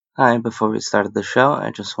Hi, before we started the show,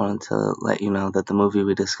 I just wanted to let you know that the movie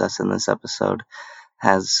we discuss in this episode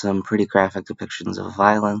has some pretty graphic depictions of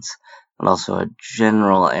violence and also a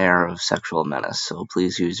general air of sexual menace, so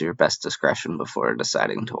please use your best discretion before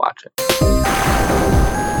deciding to watch it.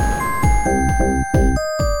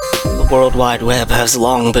 The World Wide Web has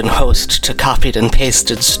long been host to copied and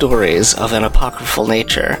pasted stories of an apocryphal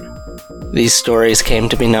nature. These stories came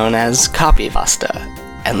to be known as copypasta,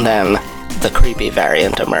 and then the creepy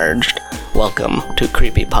variant emerged. Welcome to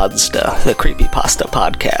Creepypodsta, the Creepypasta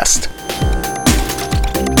podcast.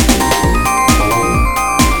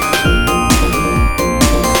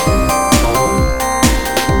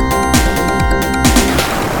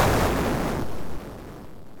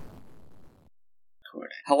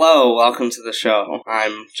 Hello, welcome to the show.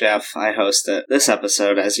 I'm Jeff, I host it. This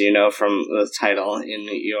episode, as you know from the title in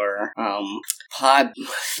your pod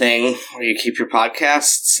thing where you keep your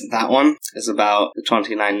podcasts, that one is about the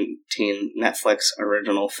 2019 Netflix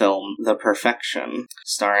original film, The Perfection,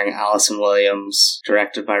 starring Allison Williams,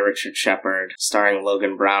 directed by Richard Shepard, starring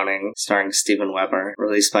Logan Browning, starring Steven Weber,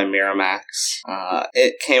 released by Miramax.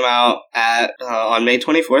 It came out on May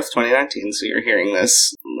 24th, 2019, so you're hearing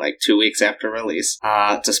this like 2 weeks after release,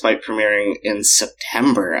 despite premiering in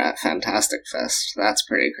September at Fantastic Fest. That's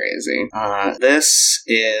pretty crazy. This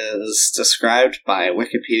is described by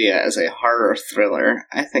Wikipedia as a horror thriller.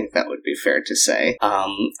 I think that would be fair to say.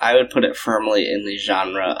 I would put it firmly in the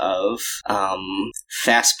genre of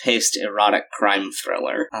fast-paced erotic crime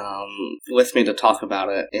thriller. With me to talk about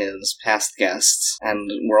it is past guest and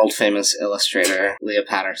world-famous illustrator Leah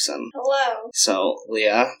Patterson. Hello. So,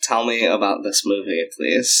 Leah, tell me about this movie,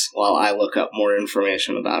 please, while I look up more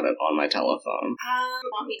information about it on my telephone.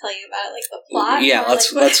 Want me to tell you about it, like the plot? Yeah,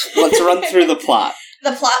 let's run through the plot.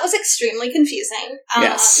 The plot was extremely confusing.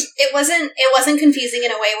 Yes. It wasn't confusing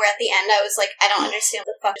in a way where at the end I was like, I don't understand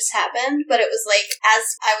what the fuck just happened, but it was like, as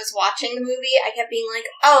I was watching the movie, I kept being like,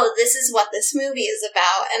 oh, this is what this movie is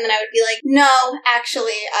about, and then I would be like, no,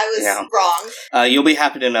 actually, I was wrong. You'll be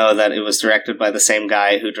happy to know that it was directed by the same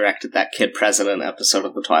guy who directed that Kid President episode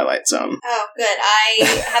of The Twilight Zone. Oh, good. I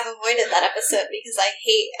have avoided that episode because I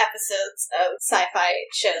hate episodes of sci-fi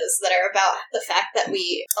shows that are about the fact that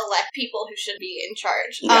we elect people who should be in charge.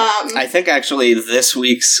 Yeah. I think actually this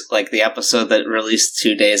week's, like the episode that released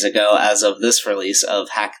 2 days ago as of this release of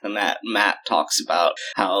Hack the Net, Matt talks about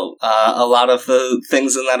how a lot of the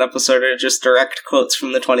things in that episode are just direct quotes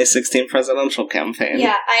from the 2016 presidential campaign.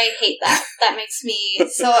 Yeah, I hate that. That makes me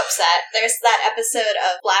so upset. There's that episode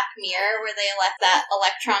of Black Mirror where they elect that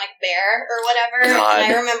electronic bear or whatever, God.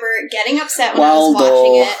 and I remember getting upset when I was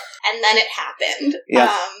watching it, and then it happened.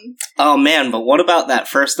 Yeah. Oh man, but what about that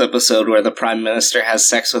first episode where the Prime Minister has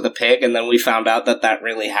sex with a pig and then we found out that that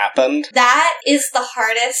really happened? That is the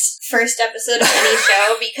hardest first episode of any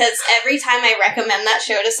show because every time I recommend that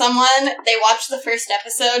show to someone, they watch the first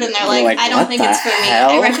episode and they're like, I don't think it's for me.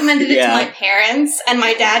 I recommended it to my parents, and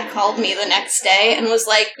my dad called me the next day and was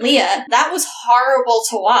like, Leah, that was horrible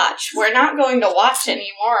to watch. We're not going to watch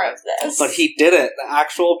any more of this. But he did it. The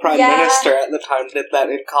actual Prime Minister at the time did that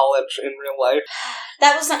in college in real life.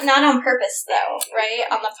 That was not on purpose, though, right?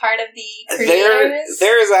 On the part of the creators?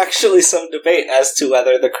 There is actually some debate as to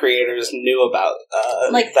whether the creators knew about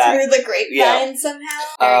that. Through the grapevine somehow?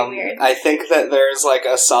 Very weird. I think that there's, like,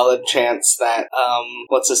 a solid chance that,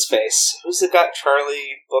 what's his face? Who's the guy?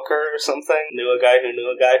 Charlie Booker or something? Knew a guy who knew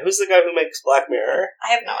a guy? Who's the guy who makes Black Mirror?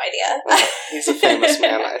 I have no idea. He's a famous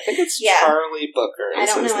man. I think it's Charlie Booker. I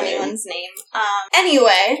don't know anyone's name.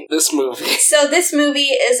 Anyway. This movie. So this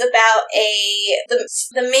movie is about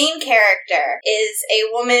the main character is a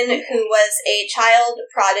woman who was a child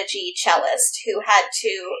prodigy cellist who had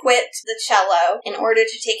to quit the cello in order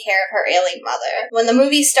to take care of her ailing mother. When the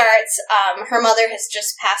movie starts, her mother has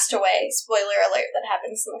just passed away. Spoiler alert, that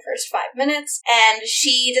happens in the first 5 minutes. And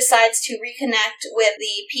she decides to reconnect with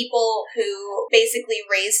the people who basically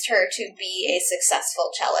raised her to be a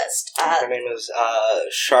successful cellist. Her name is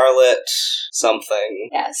Charlotte something.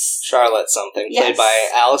 Yes. Charlotte something, played by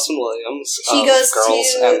Allison Williams. She goes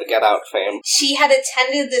Girls and Get Out fame. She had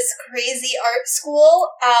attended this crazy art school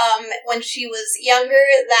when she was younger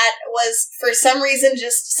that was, for some reason,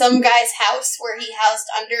 just some guy's house where he housed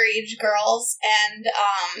underage girls and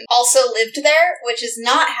also lived there, which is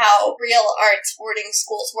not how real arts boarding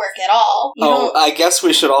schools work at all. I guess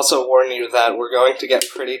we should also warn you that we're going to get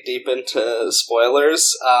pretty deep into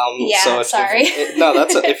spoilers. So if sorry.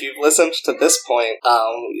 If you've listened to this point,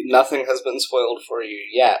 nothing has been spoiled for you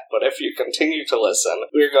yet, but if you continue to listen,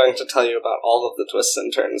 we're going to tell you about all of the twists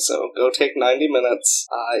and turns. So go take 90 minutes,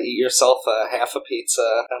 eat yourself half a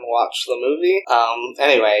pizza, and watch the movie.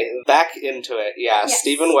 Anyway, back into it. Yeah, Yes.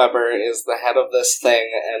 Steven Weber is the head of this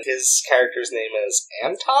thing, and his character's name is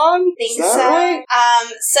Anton? Think Is that so. right?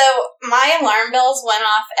 So my alarm bells went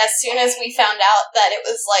off as soon as we found out that it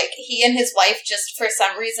was like he and his wife just for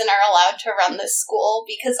some reason are allowed to run this school,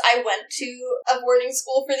 because I went to a boarding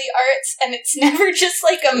school for the arts and it's never just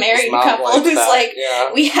like a married It's not couple like who's that, like,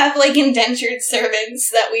 yeah. we have like indentured servants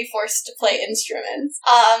that we force to play instruments.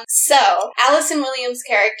 So Allison Williams'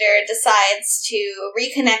 character decides to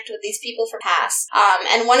reconnect with these people from past.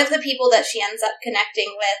 And one of the people that she ends up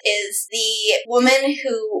connecting with is the woman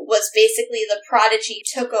who was basically the prodigy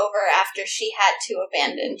took over after she had to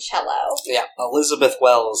abandon cello. Yeah, Elizabeth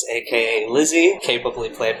Wells, aka Lizzie, capably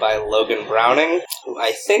played by Logan Browning, who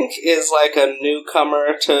I think is like a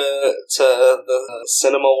newcomer to the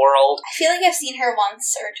cinema world. I feel like I've seen her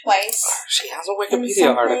once or twice. She has a In Wikipedia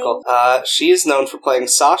something. article. She is known for playing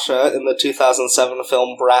Sasha in the 2007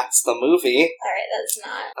 film Bratz the Movie. Alright, that's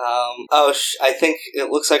not. I think it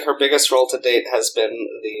looks like her biggest role to date has been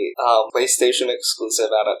the PlayStation exclusive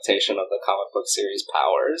adaptation of the comic book series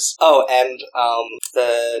Powers. Oh, and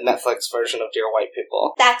the Netflix version of Dear White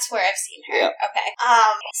People. That's where I've seen her. Yeah. Okay.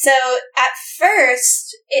 So at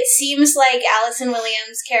first, it seems like Allison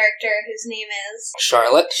Williams' character, whose name is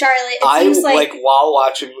Charlotte. It seems like while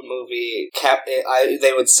watching the movie,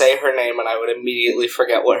 they would say her name and I would immediately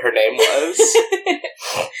forget what her name was.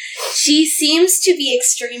 she seems to be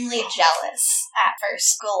extremely jealous at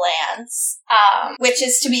first glance, which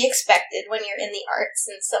is to be expected when you're in the arts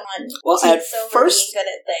and someone takes over being good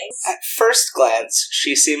at things. At first glance,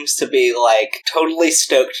 she seems to be, like, totally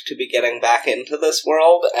stoked to be getting back into this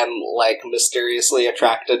world and, like, mysteriously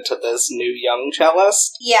attracted to this new young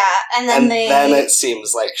cellist. Yeah, and then it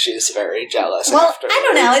seems like she's very jealous afterwards. I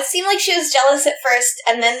don't know. It seemed like she was jealous at first,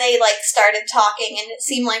 and then they, like, started talking, and it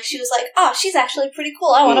seemed like she was like, oh, she's actually pretty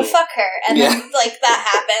cool. I want to fuck her. And then, like, that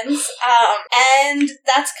happens. And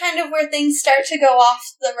that's kind of where things start to go off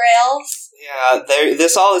the rails. Yeah,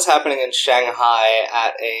 this all is happening in Shanghai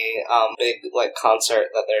at a big, like, concert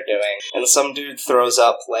that they're doing. And some dude throws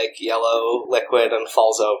up, like, yellow liquid and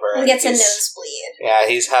falls over. And gets a nosebleed. Yeah,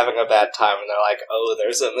 he's having a bad time, and they're like, oh,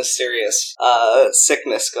 there's a mysterious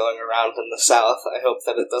sickness going around in the south. I hope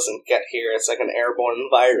that it doesn't get here. It's like an airborne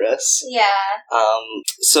virus. Yeah.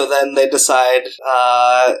 So then they decide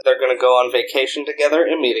they're going to go on vacation together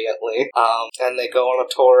immediately. And they go on a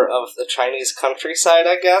tour of the Chinese countryside,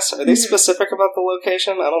 I guess. Are they specific about the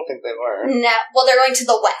location? I don't think they were. No. Well, they're going to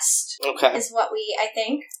the west. Okay. Is what I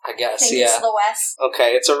think. I guess, yeah. It's the west.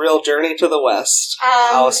 Okay, it's a real journey to the west.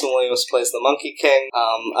 Allison Williams plays the Monkey King.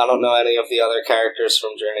 I don't know any of the other characters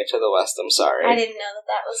from Journey to the West, I'm sorry. I didn't know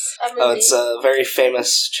that was a movie. Oh, it's a very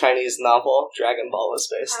famous Chinese novel. Dragon Ball is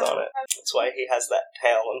based on it. That's why he has that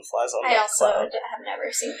tail and flies on I that also cloud. have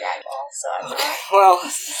never seen Dragon Ball, so I'm not. Well,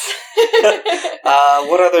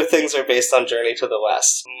 what other things are based on Journey to the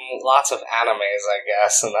West? Lots of animes, I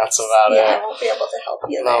guess, and that's about it. I won't be able to help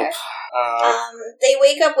you Nope. there. They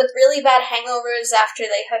wake up with really bad hangovers after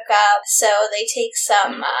they hook up, so they take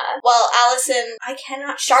some,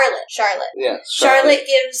 Charlotte. Yeah,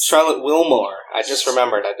 Charlotte Wilmore. I just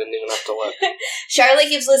remembered. I didn't even have to look. Charlotte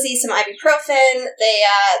gives Lizzie some ibuprofen. They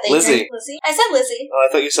Lizzie. drink Lizzie. I said Lizzie. Oh,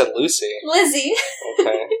 I thought you said Lucy. Lizzie.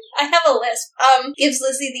 Okay. I have a lisp. Gives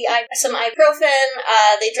Lizzie some ibuprofen.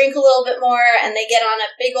 They drink a little bit more, and they get on a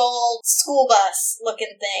big old school bus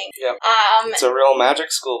looking thing. Yep. It's a real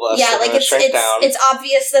magic school bus. Yeah, like down. it's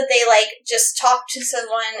obvious that they like just talked to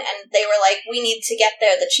someone and they were like, we need to get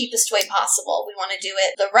there the cheapest way possible. We want to do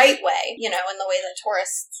it the right way, in the way that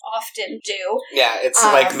tourists often do. Yeah, it's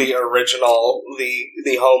like the original,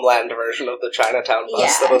 the homeland version of the Chinatown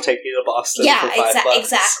bus that'll take you to Boston for $5.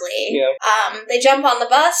 Exactly. Yeah. They jump on the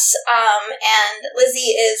bus, and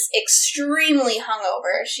Lizzie is extremely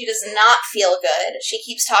hungover. She does not feel good. She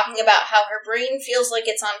keeps talking about how her brain feels like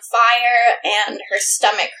it's on fire and her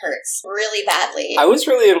stomach hurts really badly. I was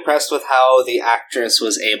really impressed with how the actress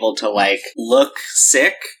was able to, like, look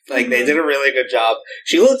sick. Like, they did a really good job.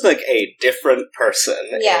 She looked like a different person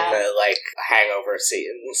in the, like, hangover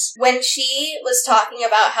scenes. When she was talking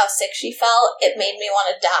about how sick she felt, it made me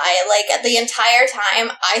want to die. Like, the entire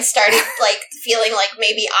time, I started, like, feeling like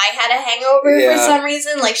maybe I had a hangover Yeah. for some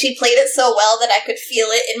reason. Like, she played it so well that I could feel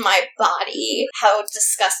it in my body, how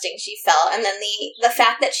disgusting she felt. And then the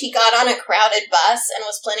fact that she got on a crowded bus and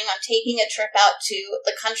was planning on taking a trip out to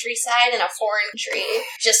the countryside in a foreign country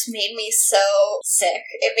just made me so sick.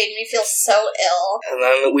 It made me feel so ill. And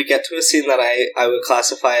then we get to a scene that I would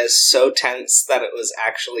classify as so tense that it was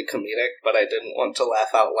actually comedic, but I didn't want to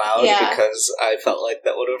laugh out loud because I felt like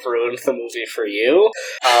that would have ruined the movie for you.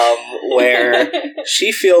 Where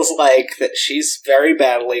she feels like that she's very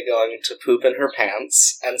badly going to poop in her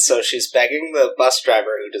pants, and so she's begging the bus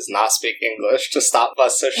driver, who does not speak English, to stop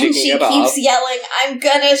bus so she can get off. And she keeps yelling, "I'm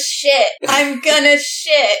gonna shit! I'm gonna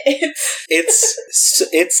shit!"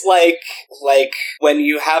 It's like when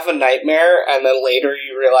you have a nightmare and then later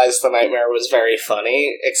you realize the nightmare was very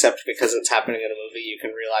funny, except because it's happening in a movie, you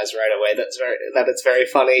can realize right away that it's very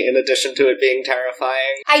funny in addition to it being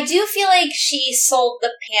terrifying. I do feel like she sold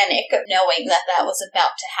the panic of knowing that was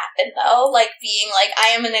about to happen, though. Like, being like, I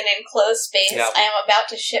am in an enclosed space, I am about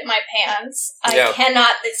to shit my pants,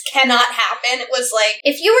 this cannot happen. It was like,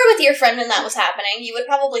 if you were with your friend and that was happening, you would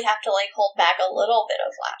probably have to, like, hold back a little bit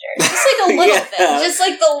of laughter. Just, like, a little bit. Just,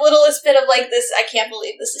 like, the littlest bit of, like, this, I can't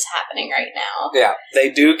believe this is happening right now. Yeah. They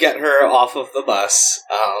do get her off of the bus,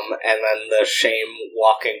 and then the shame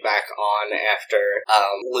walking back on after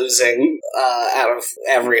losing out of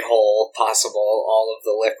every hole possible all of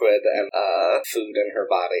the liquid and food in her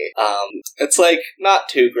body. It's like not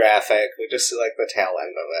too graphic. We just see like the tail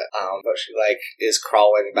end of it. But she like is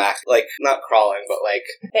crawling back, like not crawling, but like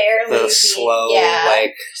barely the slow,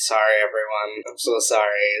 like sorry everyone, I'm so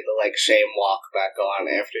sorry. The like shame walk back on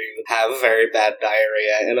after you have very bad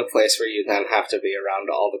diarrhea in a place where you then have to be around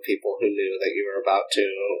all the people who knew that you were about to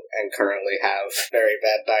and currently have very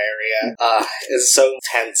bad diarrhea. Is so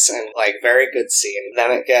tense and like very good scene.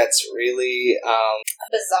 Then it gets really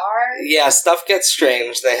bizarre. Yeah, stuff gets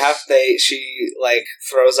strange. She like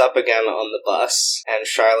throws up again on the bus, and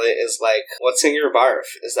Charlotte is like, "What's in your barf?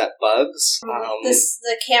 Is that bugs?"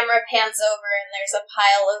 The camera pans over, and there's a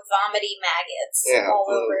pile of vomity maggots all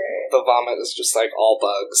over. The vomit is just like all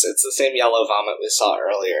bugs. It's the same yellow vomit we saw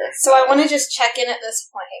earlier. So I want to just check in at this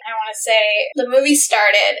point. I want to say the movie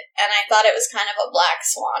started, and I thought it was kind of a Black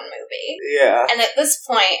Swan movie. Yeah. And at this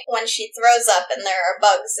point, when she throws up and there are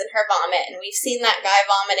bugs in her vomit, and we've seen that guy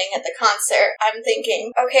vomiting at the concert, I'm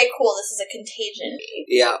thinking, okay, cool, this is a Contagion movie.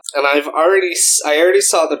 Yeah, and I already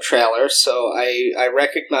saw the trailer, so I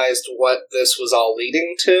recognized what this was all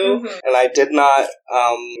leading to, and I did not.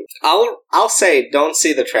 I'll say, don't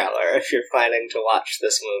see the trailer if you're planning to watch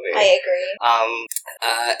this movie. I agree.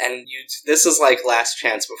 And this is like last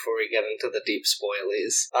chance before we get into the deep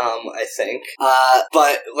spoilies. I think.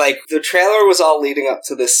 But like the trailer was all leading up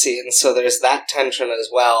to this scene, so there's that tension as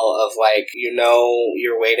well of like,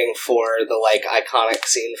 you're waiting for the like iconic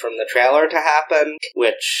scene from the trailer to happen,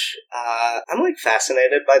 which I'm like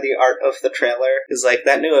fascinated by the art of the trailer. Because like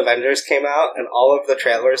that new Avengers came out and all of the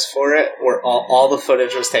trailers for it were all the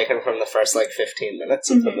footage was taken from the first like 15 minutes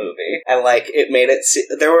of the movie, and like it made it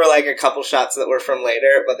there were like a couple shots that were from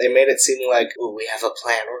later, but they made it seem like, ooh, we have a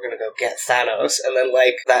plan, we're gonna go get Thanos, and then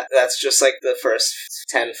like that's just like the first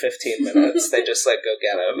 10-15 minutes they just like go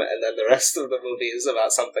get him, and then the rest of the movie is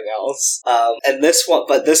about something else. And this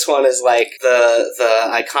one is like the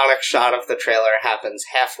iconic shot of the trailer happens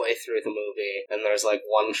halfway through the movie, and there's like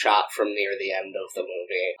one shot from near the end of the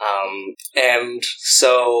movie. And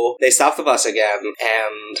so they stop the bus again,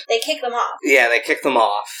 and they kick them off. Yeah, they kick them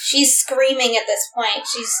off. She's screaming at this point.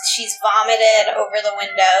 She's vomited over the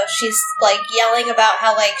window. She's like yelling about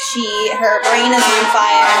how like her brain is on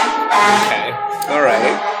fire. Okay. All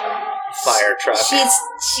right. Fire truck.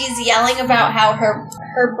 She's yelling about how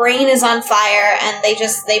her brain is on fire, and they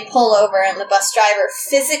pull over, and the bus driver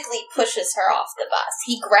physically pushes her off the bus.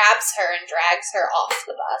 He grabs her and drags her off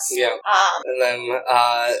the bus. Yeah. And then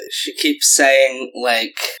she keeps saying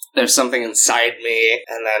like, "There's something inside me,"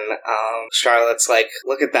 and then Charlotte's like,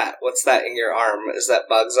 "Look at that. What's that in your arm? Is that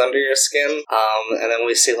bugs under your skin?" And then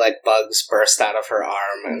we see like bugs burst out of her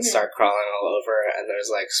arm and start crawling all over, and there's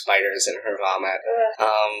like spiders in her vomit.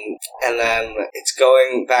 And then it's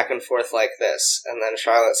going back and forth like this. And then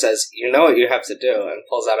Charlotte says, "You know what you have to do," and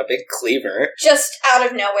pulls out a big cleaver. Just out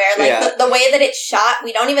of nowhere. Like, the way that it's shot,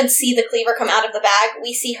 we don't even see the cleaver come out of the bag.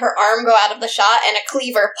 We see her arm go out of the shot and a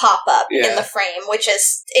cleaver pop up in the frame, which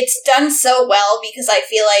is, it's done so well, because I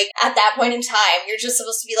feel like at that point in time, you're just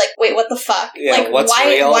supposed to be like, wait, what the fuck? Yeah, like,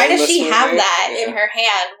 why does she have that in her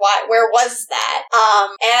hand? Where was that?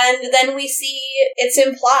 And then we see, it's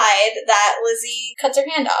implied that Lizzie cuts her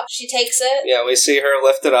hand off. She takes it. Yeah, we see her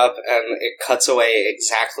lift it up, and it cuts away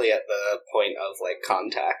exactly at the point of, like,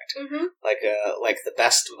 contact. Mm-hmm. Like the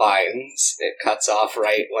best vines, it cuts off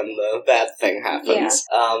right when the bad thing happens.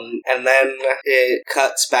 Yeah. And then it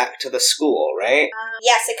cuts back to the school, right?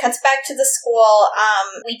 Yes, it cuts back to the school.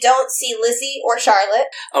 We don't see Lizzie or Charlotte.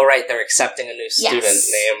 Oh, right, they're accepting a new student Yes.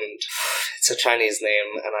 named... It's a Chinese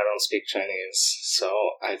name, and I don't speak Chinese, so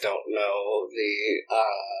I don't know the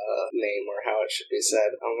name or how it should be said.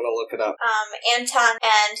 I'm gonna look it up. Anton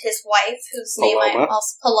and his wife, whose name I Paloma.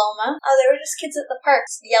 also... Paloma. Oh, they were just kids at the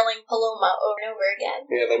parks yelling Paloma over and over again.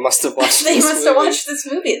 Yeah, they must have watched They this must have movie. watched this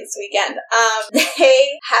movie this weekend.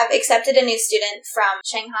 They have accepted a new student from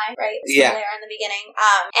Shanghai, right? Is Yeah. where they are in the beginning.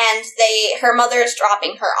 And her mother is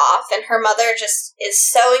dropping her off, and her mother just is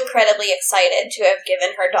so incredibly excited to have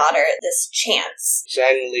given her daughter this chance.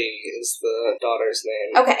 Zhang Li is the daughter's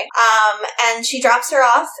name. Okay. And she drops her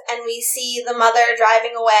off, and we see the mother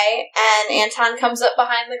driving away, and Anton comes up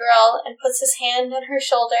behind the girl and puts his hand on her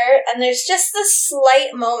shoulder, and there's just this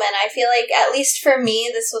slight moment. I feel like, at least for me,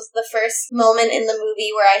 this was the first moment in the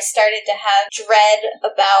movie where I started to have dread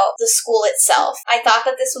about the school itself. I thought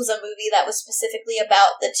that this was a movie that was specifically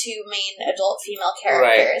about the two main adult female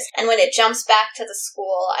characters, and when it jumps back to the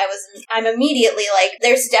school, I'm immediately like,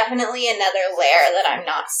 there's definitely another layer that I'm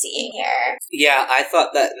not seeing here. Yeah, I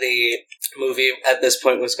thought that the movie at this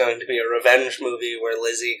point was going to be a revenge movie where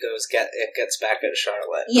Lizzie gets back at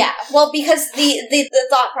Charlotte. Yeah, well, because the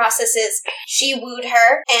thought process is she wooed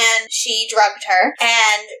her and she drugged her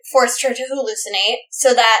and forced her to hallucinate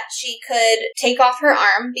so that she could take off her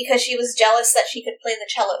arm because she was jealous that she could play the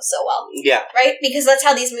cello so well. Yeah. Right? Because that's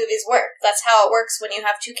how these movies work. That's how it works when you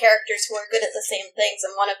have two characters who are good at the same things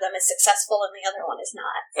and one of them is successful and the other one is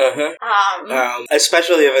not.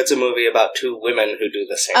 Especially if it's a movie about two women who do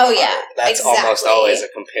the same Oh, part. yeah, That's exactly. almost always a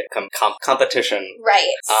competition.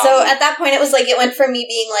 Right. So at that point, it was like it went from me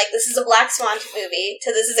being like, this is a Black Swan movie,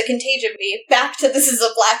 to this is a Contagion movie, back to this is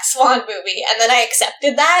a Black Swan movie, and then I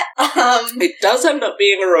accepted that. It does end up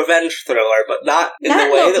being a revenge thriller, but not in Not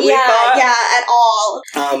the way that we thought. Yeah, at all.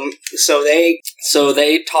 So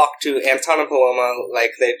they talk to Anton and Paloma,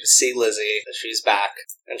 like they see Lizzie, she's back,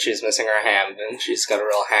 and she's missing her hand, and she's got a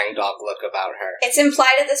real hangdog look about her. It's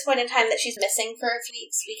implied at this point in time that she's missing for a few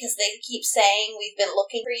weeks because they keep saying, we've been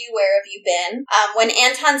looking for you, where have you been? When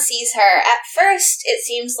Anton sees her, at first it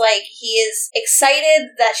seems like he is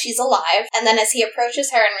excited that she's alive, and then as he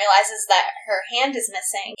approaches her and realizes that her hand is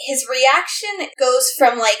missing, his reaction goes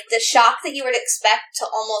from like the shock that you would expect to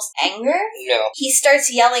almost anger. No. He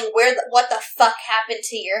starts yelling, what the fuck happened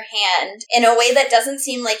to your hand? In a way that doesn't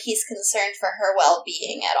seem like he's concerned for her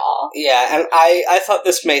well-being at all. Yeah, and I thought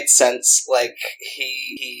this made sense. Like,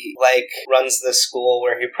 he like, runs this school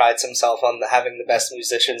where he prides himself on having the best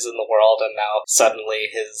musicians in the world, and now suddenly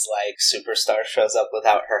his, like, superstar shows up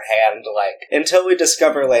without her hand. Like, until we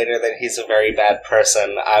discover later that he's a very bad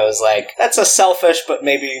person, I was like, that's a selfish but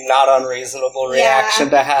maybe not unreasonable reaction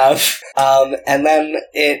to have. And then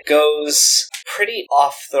it goes pretty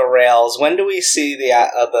off the rails. When do we see the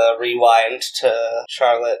rewind to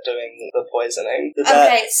Charlotte doing the poisoning?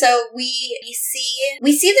 So we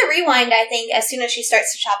see the rewind, I think, as soon as she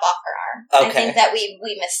starts to chop off her arm. Okay. I think that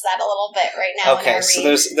we missed that a little bit right now. Okay, in our so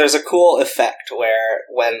read. there's a cool effect where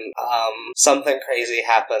when something crazy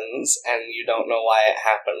happens and you don't know why it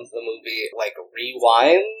happened, the movie like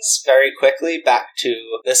rewinds very quickly back to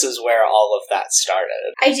this is where all of that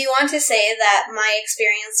started. I do want to say that my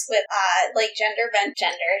experience with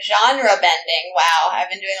genre bending. Wow, I've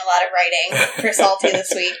been doing a lot of writing for Salty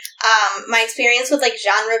this week. My experience with like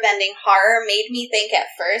genre bending horror made me think at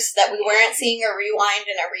first that we weren't seeing a rewind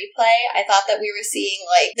and a replay. I thought that we were seeing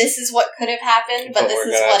like this is what could have happened, but this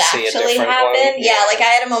is what actually happened. Yeah, like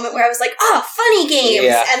I had a moment where I was like, oh, funny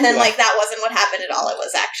games, and then like that wasn't what happened at all. It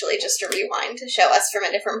was actually just a rewind to show us from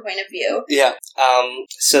a different point of view. Yeah.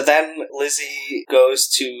 So then Lizzie goes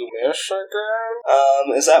to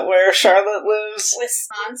Michigan. Is that where Charlotte lives?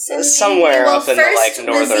 Wisconsin? Somewhere up in the like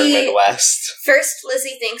northern Midwest. First,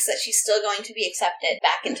 Lizzie thinks that she's still going to be accepted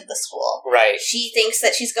back into the school. Right. She thinks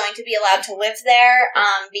that she's going to be allowed to live there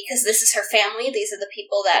because this is her family. These are the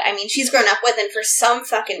people that, I mean, she's grown up with, and for some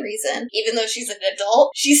fucking reason, even though she's an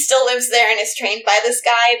adult, she still lives there and is trained by this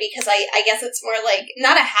guy because I guess it's more like,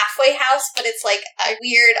 not a halfway house, but it's like a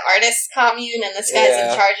weird artist commune and this guy's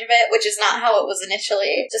in charge of it, which is not how it was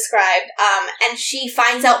initially described. And she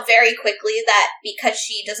finds out very quickly basically that because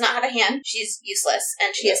she does not have a hand, she's useless,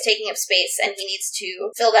 and she is taking up space, and he needs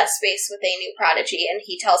to fill that space with a new prodigy, and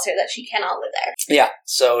he tells her that she cannot live there. Yeah,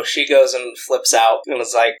 so she goes and flips out and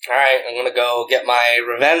is like, alright, I'm gonna go get my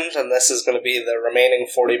revenge, and this is gonna be the remaining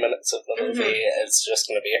 40 minutes of the movie. It's just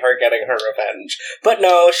gonna be her getting her revenge. But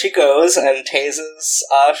no, she goes and tases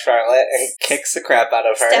Charlotte and kicks the crap out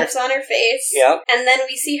of her. Steps on her face. Yep. And then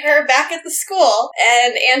we see her back at the school,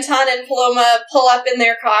 and Anton and Paloma pull up in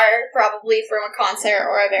their car, probably from a concert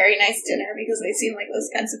or a very nice dinner, because they seem like those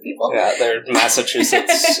kinds of people. Yeah, they're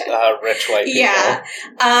Massachusetts rich white people. Yeah.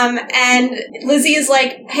 And Lizzie is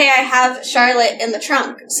like, hey, I have Charlotte in the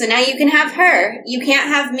trunk, so now you can have her. You can't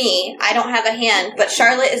have me. I don't have a hand, but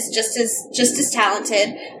Charlotte is just as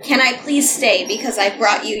talented. Can I please stay, because I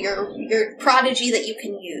brought you your prodigy that you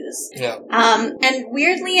can use. Yeah. And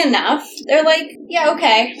weirdly enough, they're like, yeah,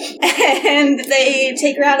 okay. And they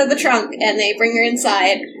take her out of the trunk and they bring her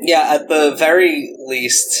inside. Yeah, at the very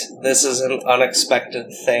least, this is an unexpected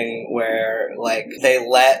thing where, like, they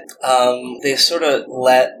sort of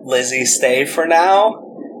let Lizzie stay for now.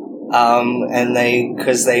 And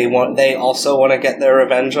they also want to get their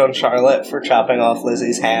revenge on Charlotte for chopping off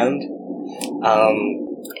Lizzie's hand.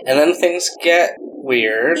 And then things get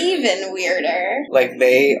weird. Even weirder. Like,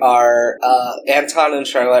 they are, Anton and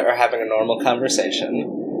Charlotte are having a normal conversation,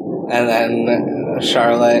 and then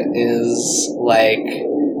Charlotte is like,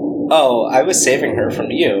 oh, I was saving her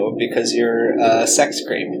from you because you're a sex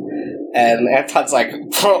creep. And Anton's like,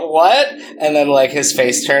 what? And then, like, his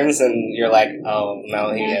face turns, and you're like, oh,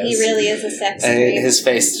 no, he is. He really is a sex And creep. his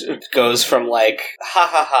face goes from, like, ha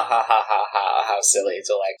ha ha ha ha ha ha, how silly,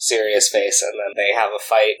 to, like, serious face, and then they have a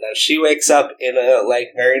fight. And then she wakes up in a,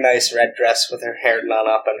 like, very nice red dress with her hair done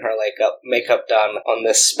up and her, like, makeup done on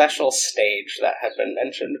this special stage that had been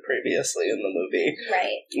mentioned previously in the movie.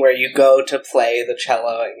 Right. Where you go to play the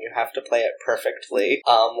cello, and you have to play it perfectly,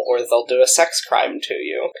 or they'll do a sex crime to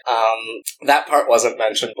you. That part wasn't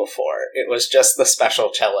mentioned before. It was just the special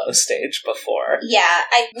cello stage before. Yeah,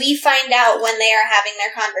 we find out when they are having their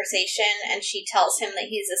conversation, and she tells him that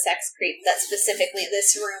he's a sex creep, that specifically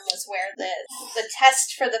this room was where the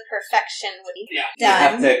test for the perfection would be done. You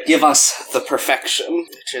have to give us the perfection,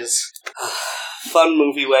 which is a fun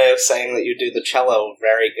movie way of saying that you do the cello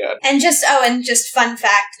very good. And just fun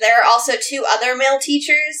fact, there are also two other male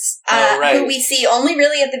teachers who we see only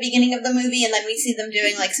really at the beginning of the movie, and then we see them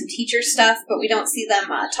doing, like, some teacher stuff, but we don't see them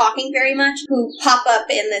talking very much, who pop up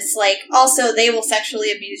in this, like, also they will sexually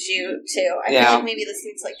abuse you too. I feel like maybe this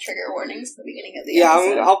needs, like, trigger warnings at the beginning of the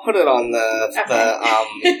episode. Yeah, I'll put it on the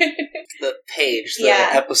page, the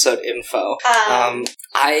episode info.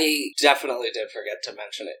 I definitely did forget to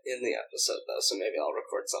mention it in the episode, though, so maybe I'll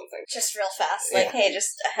record something. Just real fast, like, hey,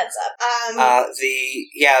 just a heads up.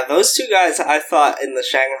 Those two guys, I thought, in the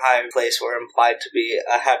Shanghai place were implied to be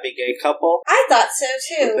a happy gay couple. I thought so,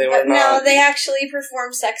 too. They were not. No, they actually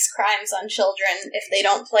perform sex crimes on children if they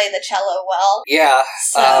don't play the cello well. Yeah.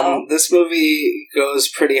 So. This movie goes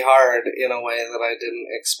pretty hard in a way that I didn't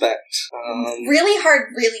expect. Really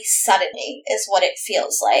hard, really suddenly is what it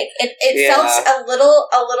feels like. It felt a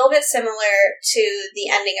little bit similar to the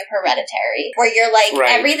ending of Hereditary, where you're like,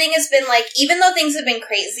 everything has been like, even though things have been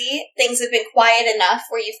crazy, things have been quiet enough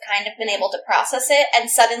where you've kind of been able to process it, and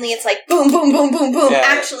suddenly it's like, boom, boom, boom, boom, boom. Yeah.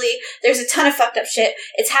 Actually, there's a ton of fucked up shit.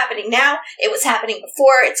 It's happening now. It was happening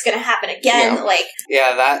before. It's gonna happen again. Yeah. Like,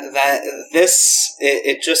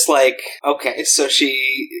 it just like, okay, so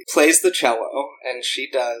she plays the cello, and she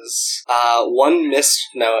does one missed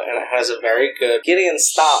note, and it has a very good, Gideon,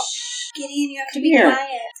 stop. Gideon, you have to be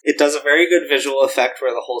quiet. It does a very good visual effect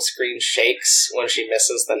where the whole screen shakes when she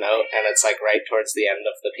misses the note, and it's like right towards the end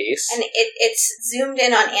of the piece. And it's zoomed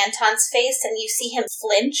in on Anton's face, and you see him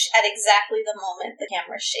flinch at exactly the moment the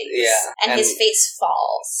camera shakes. Yeah. And his face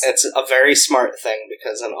falls. It's a very smart thing,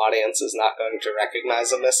 because an audience is not going to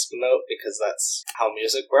recognize a missed note, because that's how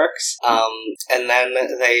music works. And then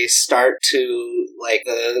they start to, like,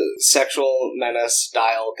 the sexual menace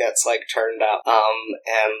dial gets, like, turned up,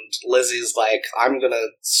 and Lizzie's like, I'm gonna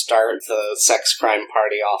start the sex crime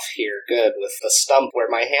party off here good with the stump where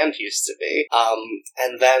my hand used to be.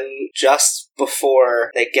 And then just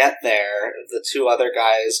before they get there, the two other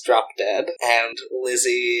guys drop dead, and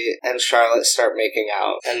Lizzie and Charlotte start making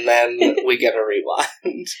out, and then we get a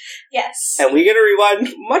rewind. Yes. And we get a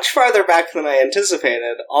rewind much farther back than I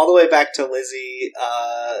anticipated, all the way back to Lizzie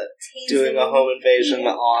doing a home invasion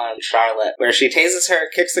on Charlotte, where she tases her,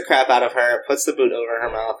 kicks the crap out of her, puts the boot over her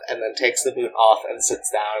mouth, and then then takes the boot off and sits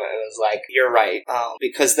down and is like, you're right.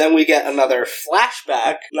 Because then we get another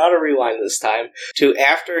flashback, not a rewind this time, to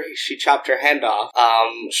after she chopped her hand off.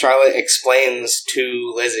 Charlotte explains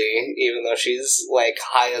to Lizzie, even though she's like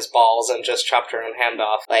high as balls and just chopped her own hand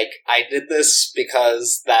off, like, I did this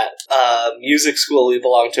because that music school we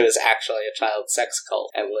belong to is actually a child sex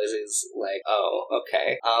cult. And Lizzie's like, oh,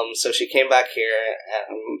 okay. So she came back here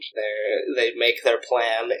and they make their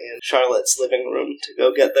plan in Charlotte's living room to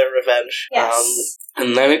go get their revenge. Yes.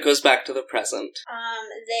 And then it goes back to the present.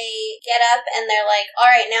 They get up and they're like, all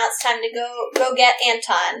right, now it's time to go get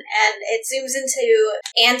Anton. And it zooms into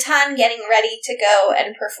Anton getting ready to go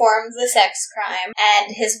and perform the sex crime.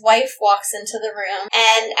 And his wife walks into the room.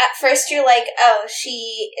 And at first you're like, oh,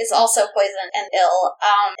 she is also poisoned and ill.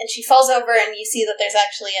 And she falls over and you see that there's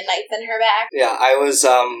actually a knife in her back. Yeah, I was,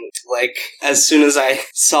 like, as soon as I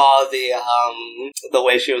saw the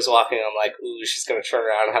way she was walking, I'm like, ooh, she's gonna turn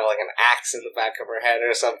around and have, like, an axe in the back of her head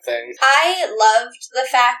or something. I loved the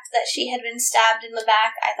fact that she had been stabbed in the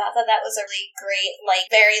back. I thought that was a really great, like,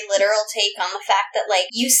 very literal take on the fact that, like,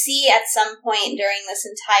 you see at some point during this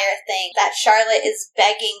entire thing that Charlotte is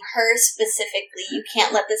begging her specifically, you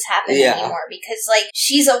can't let this happen anymore, because, like,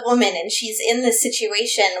 she's a woman and she's in this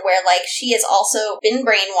situation where, like, she has also been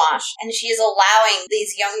brainwashed and she is allowing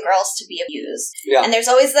these young girls to be abused. Yeah. And there's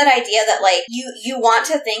always that idea that, like, you want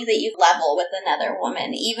to think that you level with another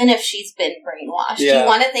woman, even if she's been brainwashed. Yeah. You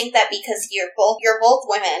want to think that because you're both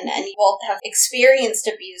women and you both have experienced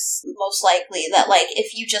abuse, most likely, that, like,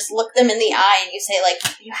 if you just look them in the eye and you say, like,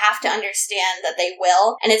 you have to understand that they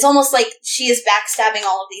will. And it's almost like she is backstabbing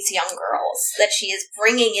all of these young girls that she is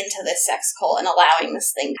bringing into this sex cult and allowing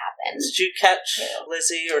this thing to happen. Did you catch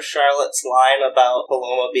Lizzie or Charlotte's line about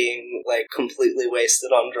Paloma being, like, completely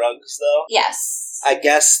wasted on drugs, though? Yes. I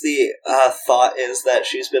guess the thought is that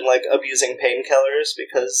she's been, like, abusing painkillers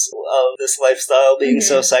because of this lifestyle being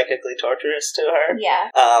so psychically torturous to her. Yeah.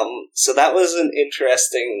 So that was an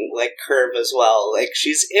interesting, like, curve as well. Like,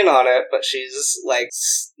 she's in on it, but she's, like,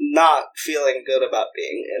 not feeling good about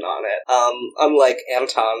being in on it. Unlike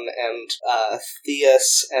Anton and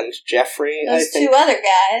Theus and Jeffrey, those I think. Two other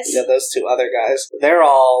guys. Yeah, those two other guys. They're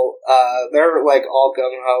all, like, all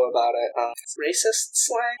gung-ho about it. Racist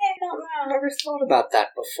slang? I don't know. I've never thought about that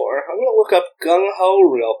before. I'm gonna look up gung-ho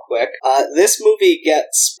real quick. This movie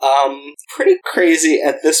gets, pretty crazy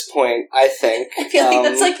at this point, I think. I feel like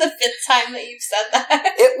that's, like, the 5th time that you've said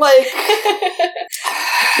that. It, like...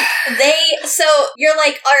 So, you're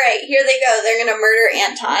like, alright, here they go. They're gonna murder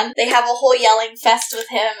Anton. They have a whole yelling fest with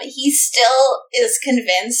him. He still is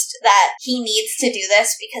convinced that he needs to do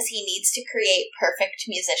this because he needs to create perfect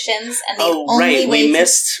musicians. And the only way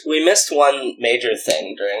we missed one major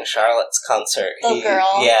thing during Charlotte's concert. The girl.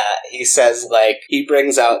 Yeah, he says, like, he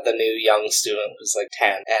brings out the new young student who's, like,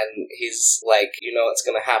 10, and he's like, you know what's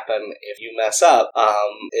gonna happen if you mess up,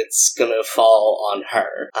 it's gonna fall on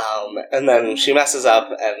her. And then she messes up,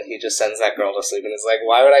 and he just sends that girl to sleep, and is like,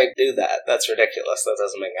 why would I do that? That's ridiculous. That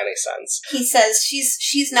doesn't make any sense. He says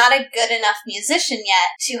she's not a good enough musician yet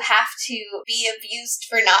to have to be abused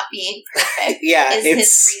for not being perfect. Yeah, is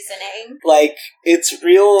his reasoning. Like, it's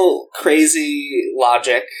real crazy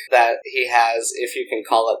logic that he has, if you can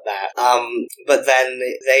call it that. But then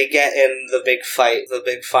they get in the big fight, the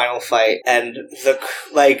big final fight, and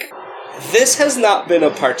this has not been a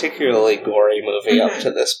particularly gory movie up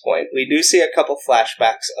to this point. We do see a couple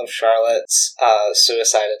flashbacks of Charlotte's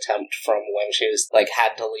suicide attempt from when she was, like,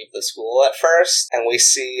 had to leave the school at first, and we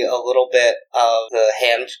see a little bit of the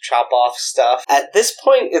hand chop-off stuff. At this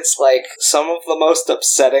point, it's, like, some of the most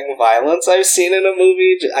upsetting violence I've seen in a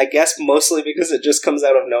movie, I guess mostly because it just comes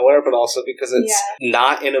out of nowhere, but also because it's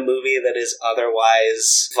not in a movie that is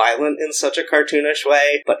otherwise violent in such a cartoonish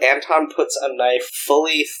way. But Anton puts a knife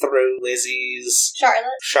fully through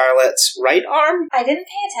Charlotte's right arm? I didn't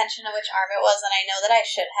pay attention to which arm it was, and I know that I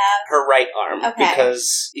should have. Her right arm. Okay.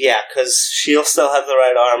 Because she'll still have the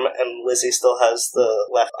right arm, and Lizzie still has the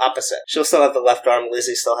left opposite. She'll still have the left arm,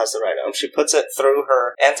 Lizzie still has the right arm. She puts it through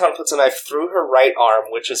her, Anton puts a knife through her right arm,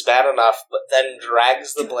 which is bad enough, but then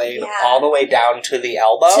drags the blade all the way down to the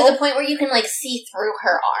elbow. To the point where you can, like, see through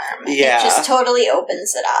her arm. Yeah. It just totally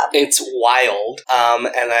opens it up. It's wild.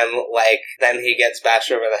 And then, like, then he gets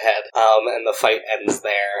bashed over the head. and the fight ends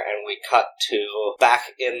there, and we cut to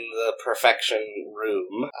back in the perfection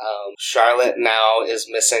room. Charlotte now is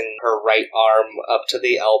missing her right arm up to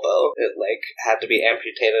the elbow. It, had to be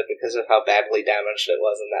amputated because of how badly damaged it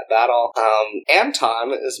was in that battle.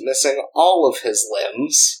 Anton is missing all of his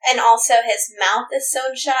limbs. And also his mouth is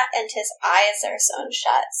sewn shut and his eyes are sewn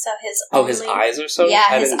shut. So his eyes are sewn?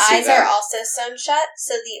 Yeah, his eyes are also sewn shut,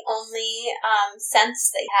 so the only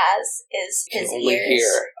sense that he has is his ears.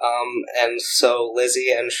 Hear. And so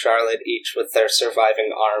Lizzie and Charlotte, each with their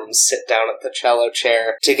surviving arms, sit down at the cello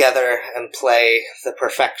chair together and play the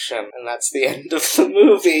perfection, and that's the end of the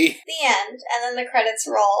movie. The end, and then the credits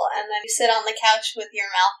roll, and then you sit on the couch with your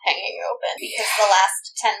mouth hanging open, because the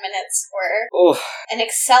last 10 minutes were an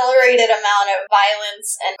accelerated amount of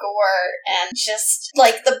violence and gore, and just,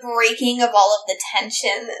 the breaking of all of the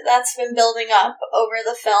tension that's been building up over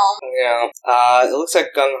the film. Yeah. It looks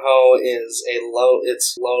like Gung-Ho is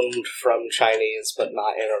it's loaned from Chinese, but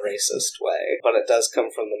not in a racist way. But it does come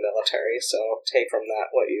from the military, so take from that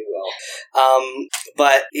what you will.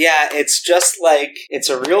 But yeah, it's just it's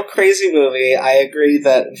a real crazy movie. I agree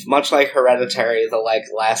that much like Hereditary, the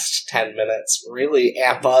last 10 minutes really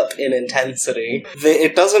amp up in intensity.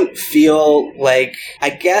 It doesn't feel I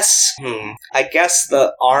guess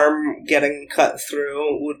the arm getting cut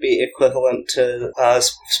through would be equivalent to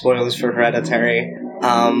spoilers for Hereditary.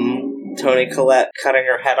 Toni Collette cutting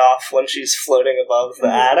her head off when she's floating above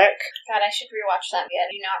the attic. God, I should rewatch that.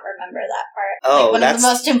 I do not remember that part. Oh, one that's of the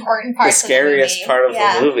most important parts the scariest of the movie.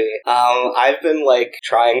 part of the movie. I've been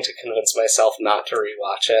trying to convince myself not to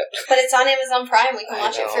rewatch it. But it's on Amazon Prime. We can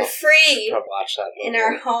watch it for free. I'll watch that movie. In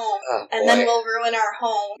our home. Oh, and then we'll ruin our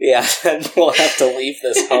home. Yeah, then we'll have to leave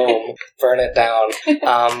this home, burn it down.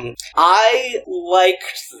 I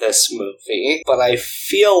liked this movie, but I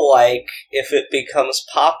feel if it becomes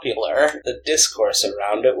popular, the discourse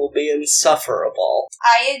around it will be insufferable.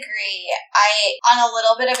 I agree. On a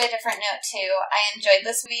little bit of a different note too, I enjoyed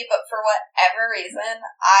this movie, but for whatever reason,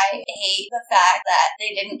 I hate the fact that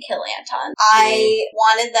they didn't kill Anton. I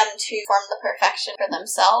wanted them to form the perfection for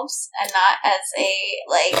themselves, and not as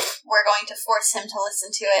we're going to force him to listen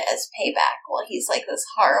to it as payback while he's this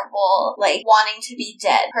horrible, wanting to be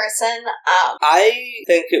dead person. I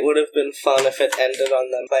think it would have been fun if it ended on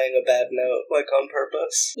them playing a bad note, on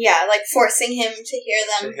purpose. Yeah, forcing him to hear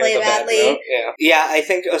them play badly. Yeah, I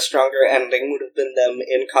think a stronger ending would have been them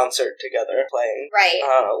in concert together playing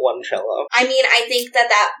one cello. I mean, I think that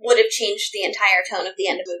would have changed the entire tone of the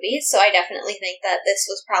end of the movie, so I definitely think that this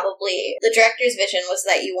was probably the director's vision, was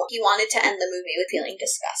that he wanted to end the movie with feeling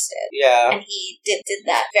disgusted. Yeah. And he did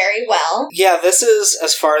that very well. Yeah, this is,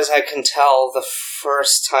 as far as I can tell, the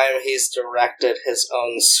first time he's directed his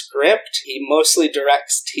own script. He mostly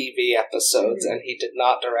directs TV episodes, and he did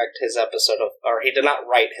not direct his he did not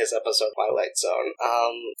write his episode Twilight Zone.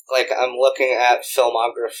 I'm looking at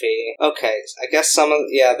filmography. Okay, I guess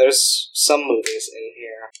there's some movies in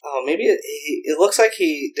here. Oh, maybe it looks like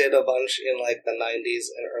he did a bunch in the 90s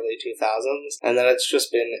and early 2000s, and then it's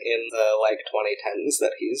just been in the 2010s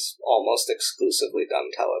that he's almost exclusively done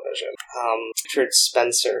television. Richard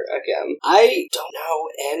Spencer again. I don't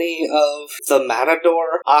know any of The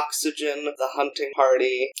Matador, Oxygen, The Hunting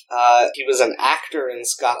Party. He was an actor in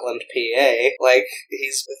Scotland, PA.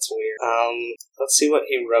 It's weird. Let's see what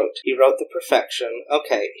he wrote. He wrote The Perfection.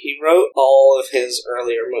 Okay, he wrote all of his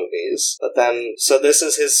earlier movies, but then, so this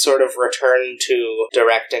is his sort of return to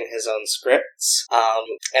directing his own scripts,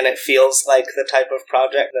 and it feels like the type of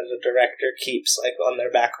project that a director keeps, on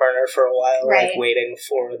their back burner for a while, right, waiting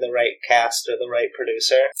for the right cast or the right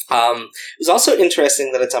producer. It was also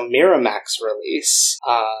interesting that it's a Miramax release,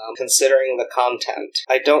 considering the content.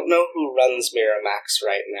 I don't know who runs Miramax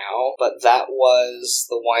right now, but that was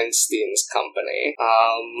the Weinstein's company.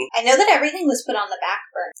 I know that everything was put on the back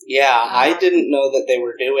burner. Yeah, I didn't know that they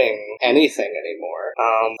were doing anything anymore.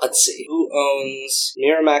 Let's see. Who owns...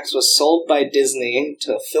 Miramax was sold by Disney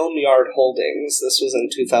to Film Yard Holdings. This was in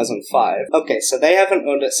 2005. Okay, so they haven't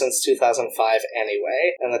owned it since 2005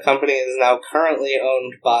 anyway, and the company is now currently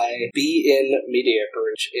owned by Be-In Media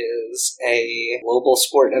Group, which is a global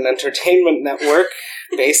sport and entertainment network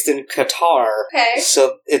based in Qatar. Okay.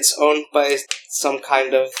 So it's owned by some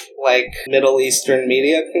kind of, Middle Eastern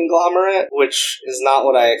media conglomerate, which is not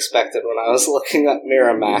what I expected when I was looking up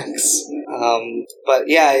Miramax. But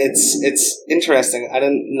yeah, it's interesting. I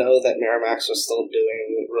didn't know that Miramax was still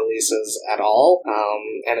doing releases at all.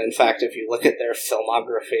 And in fact, if you look at their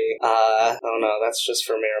filmography, oh no, that's just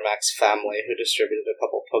for Miramax Family, who distributed a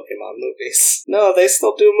couple Pokemon movies. No, they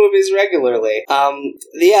still do movies regularly.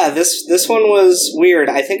 Yeah, this one was weird.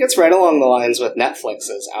 I think it's right along the lines with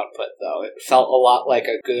Netflix's output, though. It felt a lot like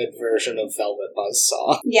a good version of Velvet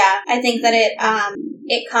Buzzsaw. Yeah, I think that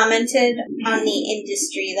it commented on the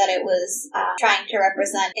industry that it was trying to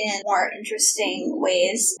represent in more interesting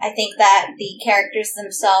ways. I think that the characters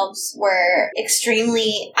themselves were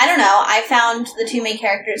extremely, I don't know, I found the two main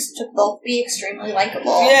characters to both be extremely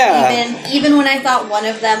likable. Yeah. Even when I thought one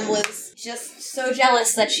of them was just so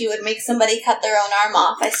jealous that she would make somebody cut their own arm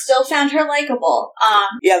off, I still found her likable.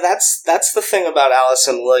 Yeah, that's the thing about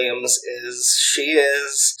Allison Williams, is she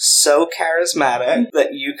is so charismatic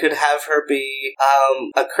that you could have her be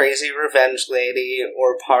a crazy revenge lady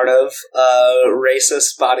or part of a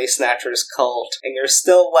racist body snatchers cult, and you're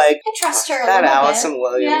still like, I trust her a that little Allison bit.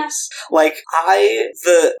 Williams. Yeah. Like,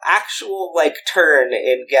 the actual, like, turn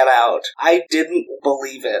in Get Out, I didn't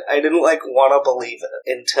believe it. I didn't, like, want to believe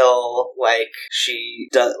it until, like, she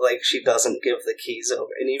doesn't give the keys over.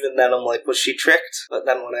 And even then I'm like, was she tricked? But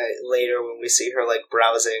then when we see her, like,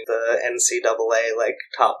 browsing the NCAA, like,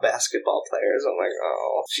 top basketball players, I'm like,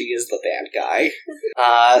 oh, she is the bad guy.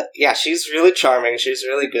 Yeah, she's really charming. She's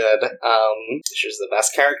really good. She's the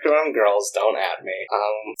best character on Girls, don't add me.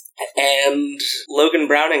 And Logan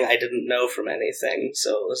Browning I didn't know from anything,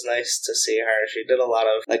 so it was nice to see her. She did a lot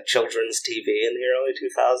of, like, children's TV in the early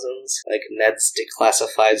 2000s, like Ned's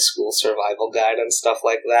Declassified School Survival Guide and stuff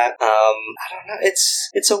like that. I don't know,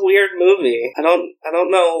 it's a weird movie. I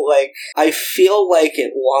don't know, like, I feel like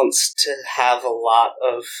it wants to have a lot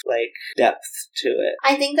of, like, depth to it.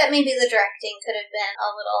 I think that maybe the directing could have been a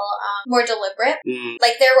little more deliberate.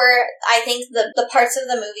 Like, there were, I think the parts of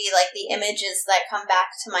the movie, like, the images that come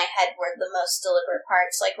back to my head were the most deliberate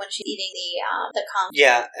parts, like when she's eating the conch.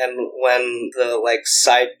 Yeah, and when the, like,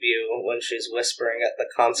 side view, when she's whispering at the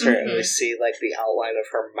concert and we see, like, the outline of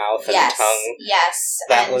her mouth and tongue. Yes.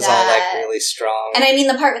 That was all, like, really strong. And I mean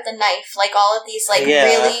the part with the knife, like, all of these, like,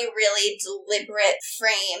 really, really deliberate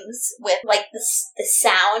frames with, like, the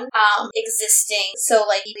sound existing. So,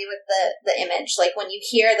 like, with the image, like, when you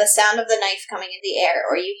hear the sound of the knife coming in the air,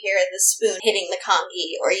 or you hear the spoon hitting the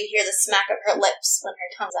congy, or you hear the smack of her lips when her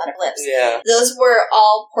tongue's out of her lips. Yeah. Those were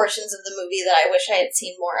all portions of the movie that I wish I had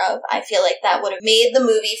seen more of. I feel like that would have made the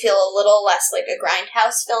movie feel a little less like a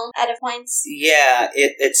grindhouse film at points. Yeah,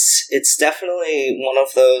 it's definitely one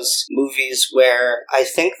of those movies where I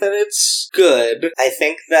think that it's good. I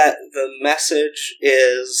think that the message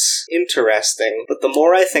is interesting, but the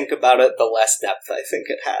more I think about it, the less depth I think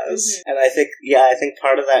it has. And I think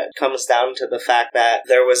part of that comes down to the fact that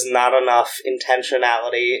there was not enough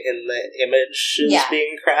intentionality in the images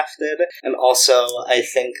being crafted, and also I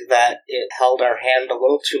think that it held our hand a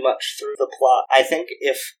little too much through the plot. I think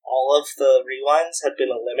if all of the rewinds had been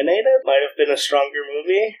eliminated, it might have been a stronger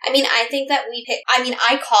movie. I mean, I think that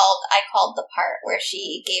I called the part where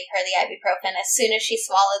she gave her the ibuprofen. As soon as she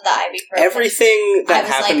swallowed the ibuprofen, everything that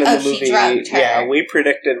happened in the movie, she drugged her. Yeah, we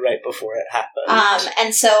predicted right before it happened.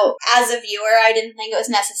 And so as a viewer, I didn't think it was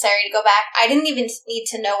necessary to go back. I didn't even need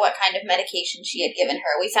to know what kind of medication she had given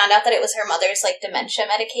her. We found out that it was her mother's, like, dementia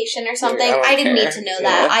medication or something. I didn't need to know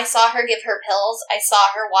that. I saw her give her pills. I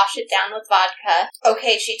saw her wash it down with vodka.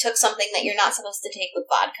 Okay, she took something that you're not supposed to take with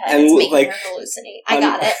vodka, and it's making her hallucinate. I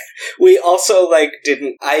got it. We also, like,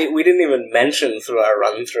 we didn't even mention through our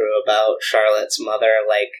run-through about Charlotte's mother,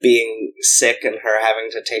 like, being sick and her having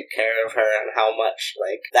to take care of her, and how much,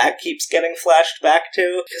 like, that keeps getting flashed back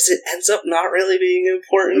to, because it ends up not really being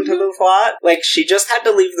important to the plot. Like, she just had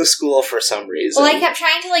to leave the school for some reason. Well, I kept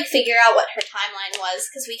trying to, like, figure out what her timeline was,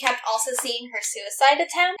 because we kept also seeing her suicide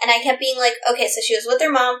attempt, and I kept being like, okay, so she was with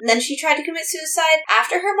her mom, and then she tried to commit suicide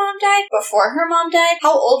after her mom died, before her mom died.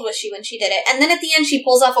 How old was she when she did it? And then at the end, she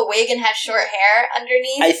pulls off a wig and has short hair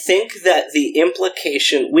underneath. I think that the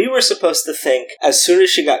implication, we were supposed to think, as soon as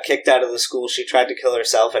she got kicked out of the school, she tried to kill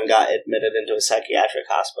herself and got admitted into a psychiatric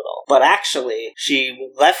hospital. But actually, she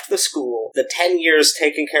left the school, the 10 years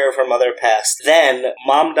taking care of her mother passed, then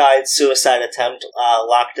mom died, suicide attempt,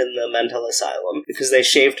 locked in the mental asylum, because they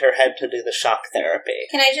shaved her head to do the shock therapy.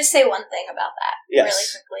 Can I just say one thing about that? Yes. Really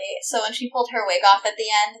quickly? So when she pulled her wig off at the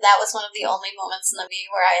end, that was one of the only moments in the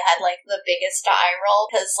movie where I had, like, the biggest eye roll,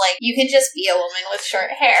 because, like, you can just be a woman with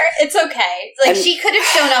short hair. It's okay. Like, she could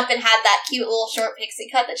have shown up and had that cute little short pixie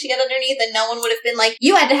cut that she got underneath, and no one would have been like,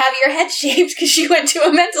 you had to have your head shaved because she went to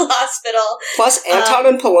a mental hospital. Plus, Anton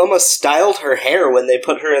and Paloma styled her hair when they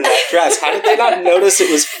put her in that dress. How did they not notice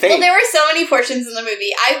it was fake? Well, there were so many portions in the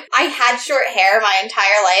movie. I had short hair, my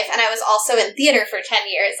entire life, and I was also in theater for 10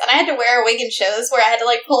 years, and I had to wear a wig in shows where I had to,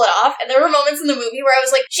 like, pull it off, and there were moments in the movie where I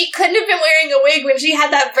was like, she couldn't have been wearing a wig when she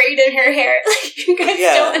had that braid in her hair. Like, you guys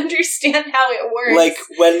don't understand how it works. Like,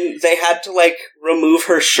 when they had to, like, remove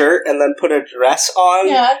her shirt and then put a dress on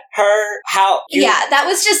her,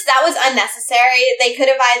 that was unnecessary. They could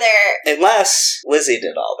have either... Unless Lizzie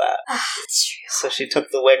did all that. That's true. So she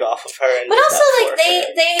took the wig off of her and But also, like,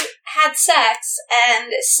 they had sex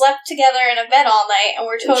and slept together in a bed all night and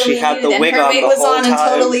were totally nude, and her wig was on and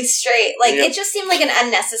totally straight. Like, it just seemed like an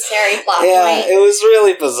unnecessary plot point. Yeah, it was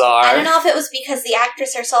really bizarre. I don't know if it was because the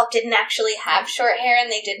actress herself didn't actually have short hair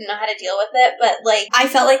and they didn't know how to deal with it, but, like, I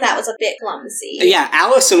felt like that was a bit clumsy. Yeah,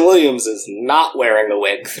 Allison Williams is not wearing a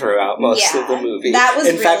wig throughout most of the movie. That was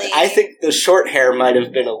In fact, I think the short hair might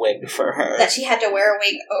have been a wig for her. That she had to wear a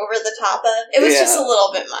wig over the top of. It was just a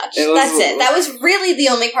little bit much. That's it. That was really the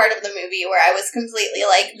only part of the movie where I was completely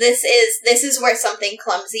like, this is where something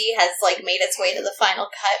clumsy has, like, made its way to the final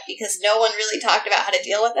cut, because no one really talked about how to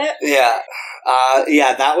deal with it. Yeah.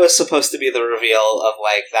 That was supposed to be the reveal of,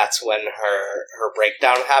 like, that's when her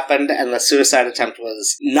breakdown happened, and the suicide attempt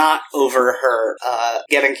was not over her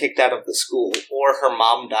getting kicked out of the school or her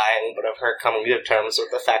mom dying, but of her coming to terms with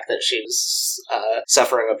the fact that she was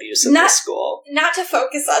suffering abuse in the school. Not to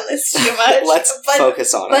focus on this too much. Let's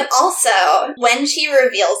focus on it. But also, when she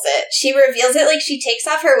reveals it like she takes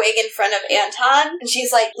off her wig in front of Anton, and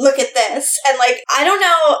she's like, look at this. And, like, I don't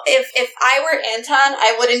know if I were Anton,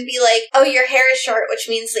 I wouldn't be like, oh, your hair is short, which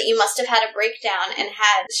means that you must have had a breakdown and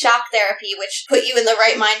had shock therapy, which put you in the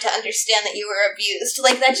right mind to understand that you were abused.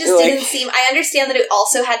 Like, that just didn't seem... I understand that it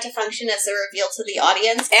also had to function as a reveal to the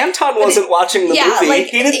audience. Anton wasn't watching the movie. Like,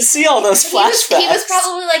 he didn't see all those flashbacks. He was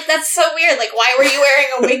probably like, that's so weird. Like, why were you wearing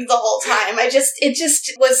a wig the whole time? It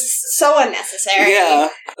just was so unnecessary. Yeah.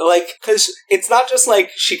 Like, because it's not just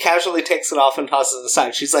like she casually takes it off and tosses it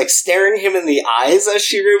aside. She's, like, staring him in the eyes as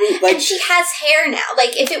she removes... Like, and she has hair now.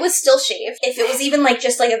 Like, if it was still shaved, if it was even, like,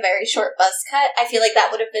 just, like, a very short buzz cut, I feel like that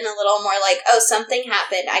would have been a little more like, oh, something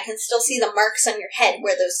happened. I can still see the marks on your head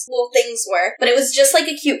where those little things were. But it was just, like,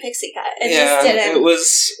 a cute pixie cut. It just didn't. It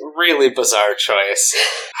was really bizarre choice.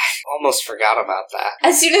 I almost forgot about that.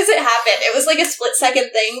 As soon as it happened, it was, like, a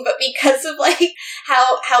split-second thing, but because of, like,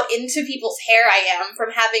 how into people's hair I am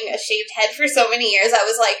from having a shaved head for so many years, I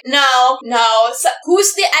was like, no. So,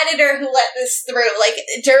 who's the editor who let this through? Like,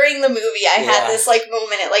 during the movie, I had this, like,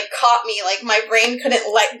 moment. It, like, caught me. Like, my brain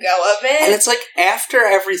couldn't let go of it. And it's, like, after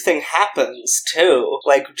everything happens, too.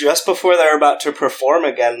 Like, just before they're about to perform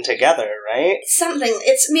again together, right?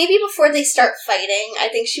 It's maybe before they start fighting. I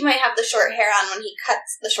think she might have the short hair on when he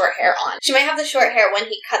cuts the short hair on. She might have the short hair when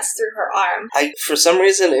he cuts through her arm. For some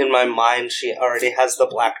reason, in my mind, she already has the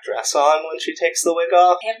black dress on when she takes the wig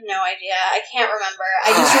off. I have no idea. I can't remember. I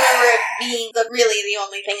just remember it being really the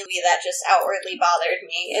only thing that just outwardly bothered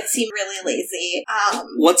me. It seemed really lazy.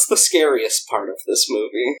 What's the scariest part of this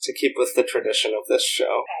movie, to keep with the tradition of this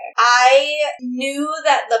show? Okay. I knew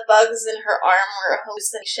that the bugs in her arm were a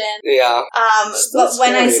hallucination. Yeah. But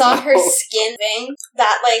when I saw her skin thing,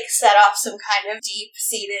 that, like, set off some kind of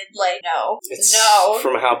deep-seated, like, no.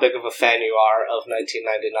 From how big of a fan you are of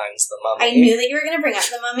 1999's The Mummy. I knew that you were going to bring up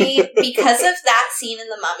The Mummy because of that scene in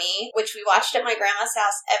The Mummy, which we watched at my grandma's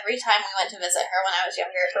house every time we went to visit her when I was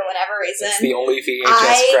younger for whatever reason. It's the only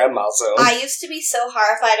VHS grandma's own. I used to be so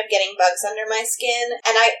horrified of getting bugs under my skin,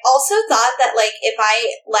 and I also thought that, like, if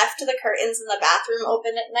I left the curtains in the bathroom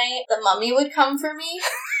open at night, The Mummy would come for me.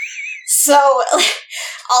 So,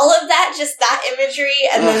 all of that, just that imagery,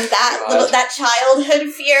 and then that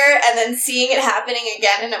childhood fear, and then seeing it happening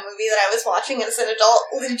again in a movie that I was watching as an adult,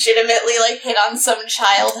 legitimately, like, hit on some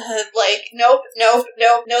childhood, like, nope, no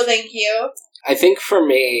thank you. I think for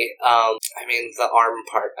me, the arm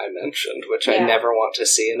part I mentioned, which I never want to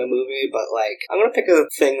see in a movie, but, like, I'm gonna pick a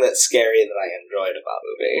thing that's scary that I enjoyed about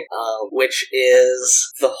the movie, which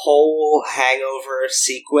is the whole hangover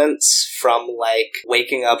sequence from, like,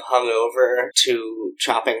 waking up hungover to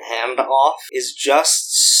chopping hand off is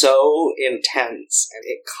just so intense, and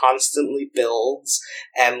it constantly builds,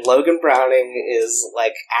 and Logan Browning is,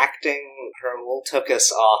 like, acting her little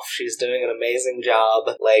tookus off. She's doing an amazing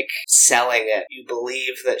job, like, selling it. You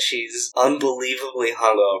believe that she's unbelievably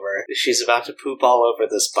hungover. She's about to poop all over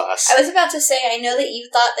this bus. I was about to say, I know that you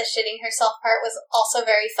thought the shitting herself part was also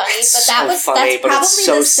very funny, but that's probably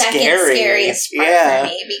the second scariest part for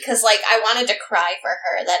me, because, like, I wanted to cry for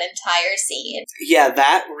her that entire scene. Yeah,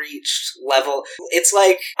 that reached level. It's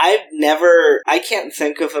like, I can't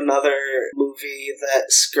think of another movie movie that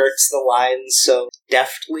skirts the line so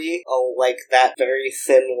deftly, like that very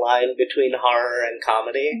thin line between horror and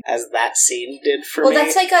comedy, as that scene did for me. Well,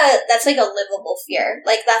 that's like a livable fear.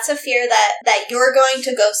 Like, that's a fear that you're going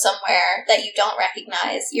to go somewhere that you don't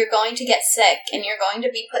recognize. You're going to get sick, and you're going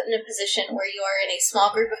to be put in a position where you are in a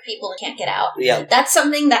small group of people and can't get out. Yeah. That's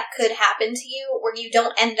something that could happen to you, where you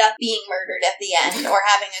don't end up being murdered at the end or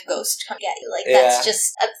having a ghost come get you. Like, that's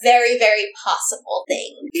just a very, very possible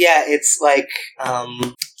thing. Yeah, it's like,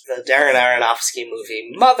 the Darren Aronofsky movie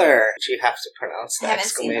Mother, which you have to pronounce the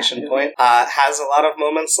exclamation point, has a lot of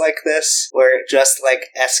moments like this where it just like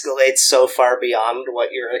escalates so far beyond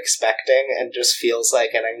what you're expecting and just feels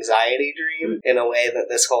like an anxiety dream in a way that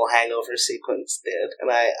this whole Hangover sequence did.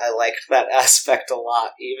 And I liked that aspect a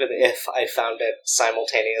lot, even if I found it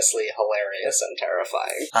simultaneously hilarious and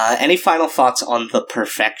terrifying. Any final thoughts on The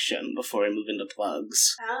Perfection before we move into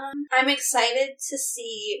plugs? I'm excited to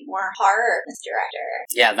see more horror in this director.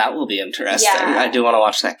 Yeah, that will be interesting. Yeah. I do want to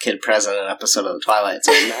watch that Kid President episode of The Twilight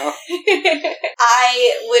Zone now.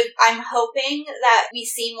 I'm hoping that we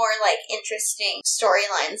see more, like, interesting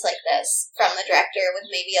storylines like this from the director with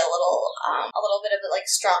maybe a little bit of, like,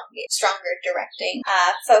 stronger directing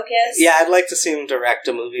focus. Yeah, I'd like to see him direct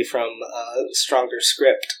a movie from a stronger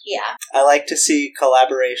script. Yeah. I like to see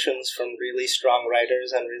collaborations from really strong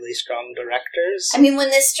writers and really strong directors. I mean, when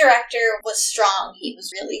this director was strong, he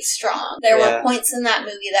was really strong. There were points in that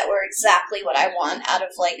movie that were exactly what I want out of,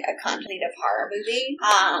 like, a contemplative horror movie.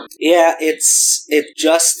 Yeah, it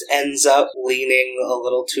just ends up leaning a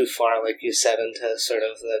little too far, like you said, into sort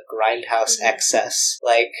of the grindhouse excess.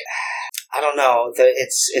 Like, I don't know,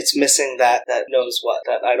 it's missing that knows what,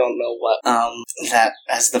 that I don't know what, that,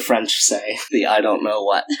 as the French say, the I don't know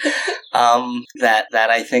what, that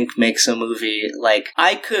I think makes a movie, like,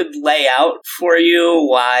 I could lay out for you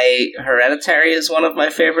why Hereditary is one of my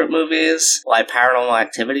favorite movies, why Paranormal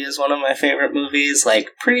Activity is one of my favorite movies,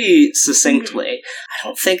 like, pretty succinctly. I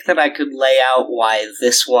don't think that I could lay out why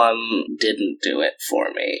this one didn't do it for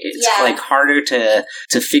me. It's, like, harder to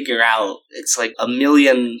figure out. It's like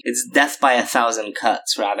it's death by 1,000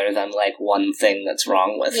 cuts rather than, like, one thing that's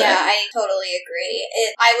wrong with it. Yeah, I totally agree.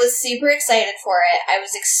 I was super excited for it. I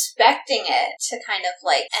was expecting it to kind of,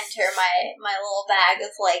 like, enter my little bag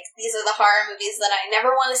of, like, these are the horror movies that I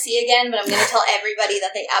never want to see again, but I'm going to tell everybody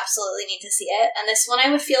that they absolutely need to see it. And this one I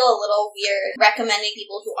would feel a little weird recommending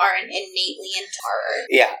people who aren't innately into horror.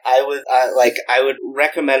 Yeah, I would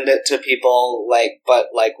recommend it to people, like,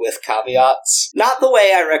 but, like, with caveats. Not the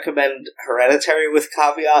way I recommend Hereditary with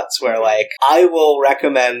caveats, where, like, I will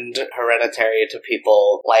recommend Hereditary to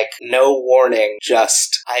people, like, no warning,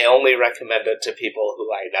 just, I only recommend it to people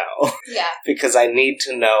who I know. Yeah. Because I need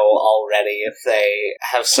to know already if they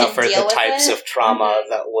have suffered the types of trauma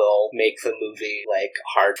that will make the movie, like,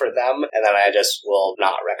 hard for them, and then I just will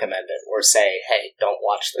not recommend it, or say, hey, don't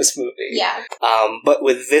watch this movie. Yeah. But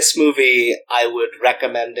with this movie, I would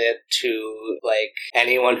recommend it to, like,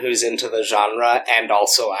 anyone who's into the genre, and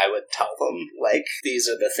also I would tell them, like, these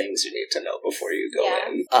are the things you need to know before you go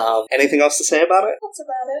in. Anything else to say about it? That's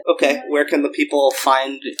about it. Okay, where can the people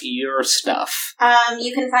find your stuff?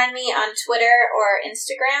 You can find me on Twitter or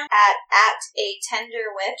Instagram at a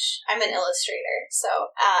tender witch. I'm an illustrator, so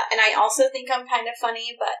and I also think I'm kind of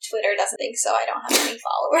funny, but Twitter doesn't think so. I don't have any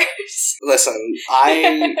followers. Listen,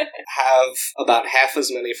 I have about half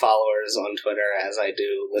as many followers on Twitter as I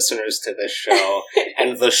do listeners to this show,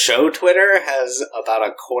 and the show Twitter has about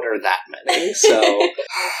a quarter that many, so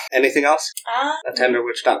anything else?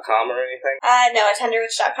 Attenderwitch.com or anything? No,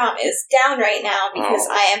 attenderwitch.com is down right now because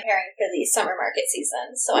I am preparing for the summer market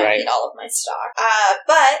season, so I need all of my stock.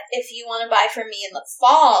 But if you want to buy from me in the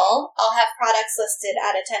fall, I'll have products listed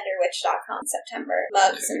at attenderwitch.com in September.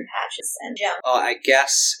 Mugs and patches and junk. Oh, I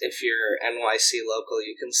guess if you're NYC local,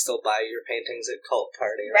 you can still buy your paintings at Cult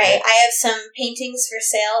Party, Right. I have some paintings for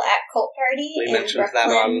sale at Cult Party We in mentioned Brooklyn.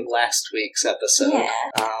 that on last week's episode. Yeah.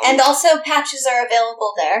 And also patches are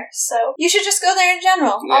available there, so you should just go there in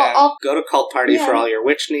general. Yeah. I'll Go to Cult Party for all your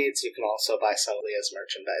witch needs. You can also buy some of Leah's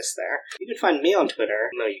merchandise there. You can find me on Twitter.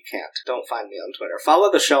 No, you can't. Don't find me on Twitter. Follow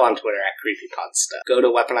the show on Twitter at CreepyPodsta. Go to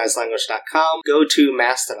weaponizedlanguage.com. Go to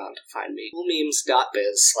Mastodon to find me.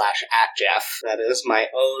 coolmemes.biz/@Jeff. That is my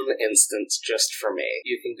own instance just for me.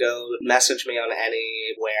 You can go message me on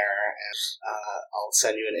anywhere, and I'll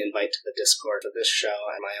send you an invite to the Discord for this show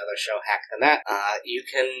and my other show, Hack the Net. You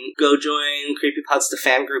can go join CreepyPodsta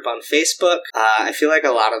fan group on Facebook. I feel like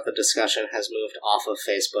a lot of the discussion has moved off of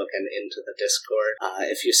Facebook and into the Discord.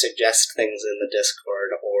 If you suggest things in the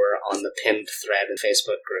Discord or on the pinned thread in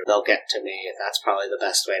Facebook group, they'll get to me. That's probably the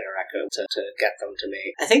best way to get them to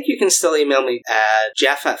me. I think you can still email me at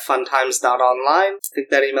jeff@funtimes.online. I think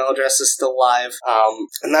that email address is still live.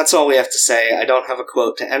 And that's all we have to say. I don't have a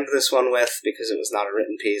quote to end this one with because it was not a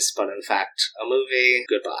written piece, but in fact, a movie.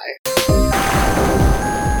 Goodbye.